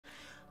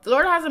The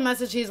Lord has a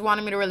message He's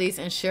wanting me to release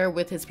and share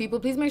with His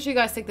people. Please make sure you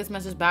guys take this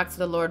message back to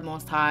the Lord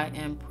Most High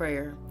in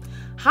prayer.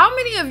 How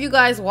many of you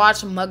guys watch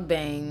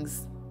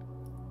mukbangs?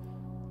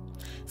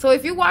 So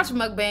if you watch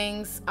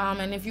mukbangs,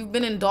 and if you've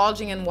been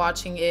indulging in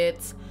watching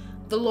it,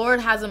 the Lord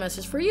has a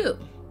message for you.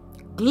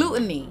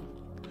 Gluttony.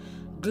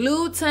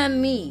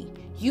 Gluttony.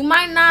 You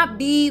might not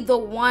be the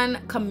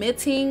one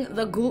committing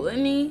the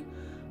gluttony,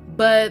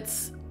 but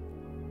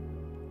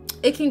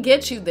it can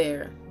get you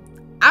there.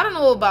 I don't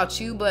know about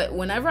you, but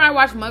whenever I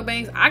watch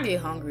mukbangs, I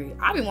get hungry.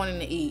 I be wanting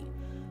to eat.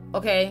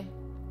 Okay?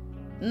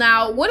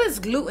 Now, what is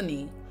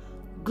gluttony?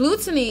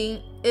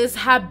 Gluttony is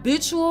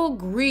habitual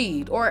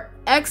greed or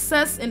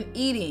excess in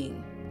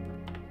eating.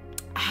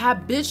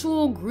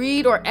 Habitual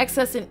greed or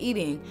excess in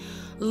eating.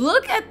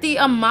 Look at the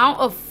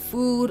amount of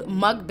food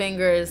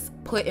mukbangers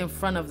put in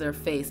front of their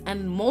face,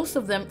 and most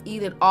of them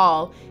eat it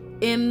all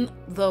in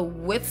the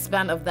width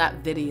span of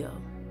that video.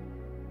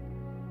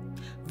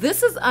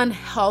 This is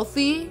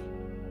unhealthy.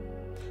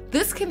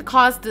 This can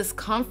cause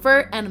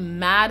discomfort and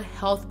mad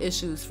health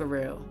issues for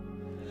real.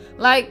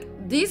 Like,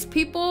 these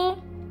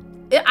people,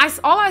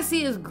 all I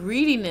see is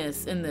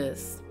greediness in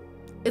this.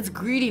 It's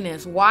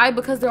greediness. Why?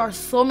 Because there are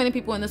so many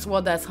people in this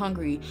world that's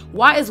hungry.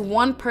 Why is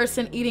one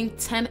person eating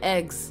 10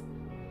 eggs?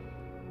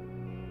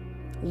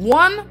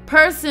 One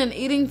person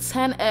eating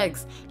 10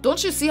 eggs.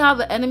 Don't you see how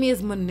the enemy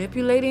is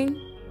manipulating?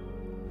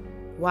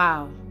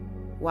 Wow.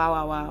 Wow,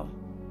 wow, wow.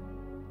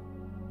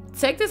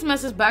 Take this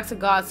message back to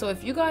God. So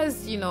if you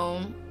guys,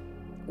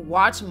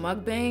 watch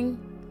mukbang,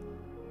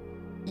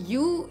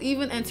 you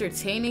even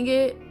entertaining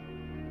it,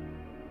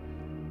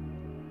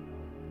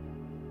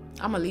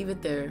 I'm gonna leave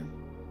it there.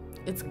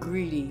 It's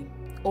greedy,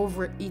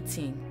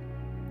 overeating.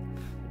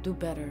 Do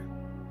better.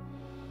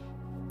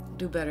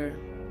 Do better.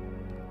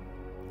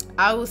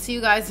 I will see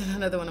you guys in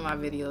another one of my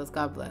videos.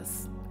 God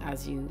bless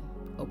as you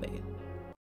obey.